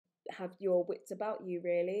have your wits about you,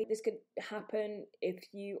 really. This could happen if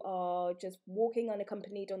you are just walking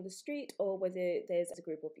unaccompanied on the street or whether there's a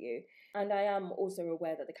group of you. And I am also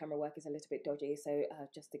aware that the camera work is a little bit dodgy, so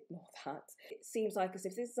just ignore that. It seems like as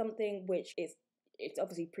if this is something which it's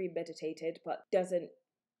obviously premeditated, but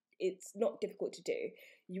it's not difficult to do.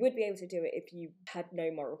 You would be able to do it if you had no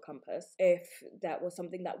moral compass, if that was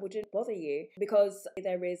something that wouldn't bother you, because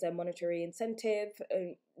there is a monetary incentive.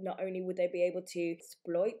 Not only would they be able to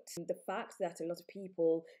exploit the fact that a lot of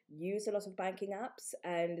people use a lot of banking apps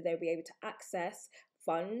and they'll be able to access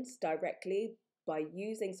funds directly by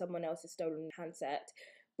using someone else's stolen handset,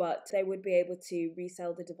 but they would be able to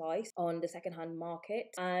resell the device on the secondhand market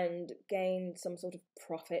and gain some sort of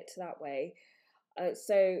profit that way.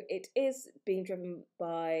 So it is being driven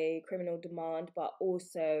by criminal demand, but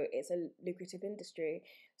also it's a lucrative industry.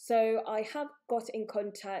 So I have got in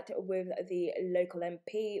contact with the local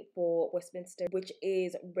MP for Westminster, which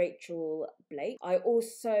is Rachel Blake. I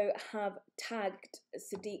also have tagged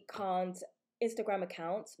Sadiq Khan's Instagram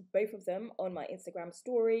accounts, both of them, on my Instagram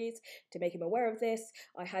stories to make him aware of this.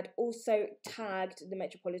 I had also tagged the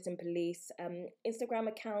Metropolitan Police Instagram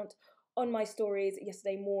account on my stories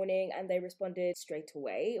yesterday morning, and they responded straight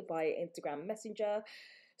away via Instagram Messenger.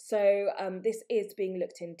 So this is being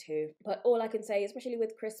looked into. But all I can say, especially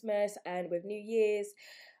with Christmas and with New Year's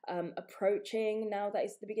approaching, now that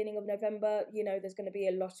it's the beginning of November, you know, there's going to be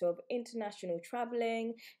a lot of international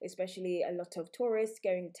travelling, especially a lot of tourists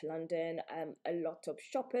going to London, a lot of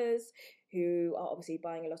shoppers who are obviously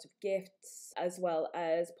buying a lot of gifts, as well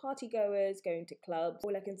as party goers going to clubs.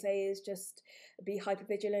 All I can say is just be hyper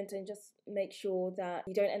vigilant and just make sure that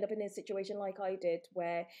you don't end up in a situation like I did,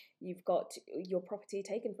 where you've got your property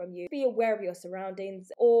taken from you. Be aware of your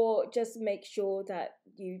surroundings, or just make sure that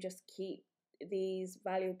you just keep these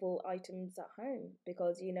valuable items at home,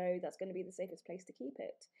 because you know that's going to be the safest place to keep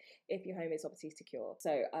it if your home is obviously secure.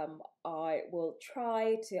 So I will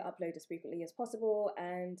try to upload as frequently as possible,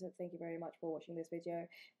 and thank you very much for watching this video,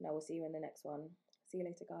 and I will see you in the next one. See you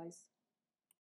later, guys.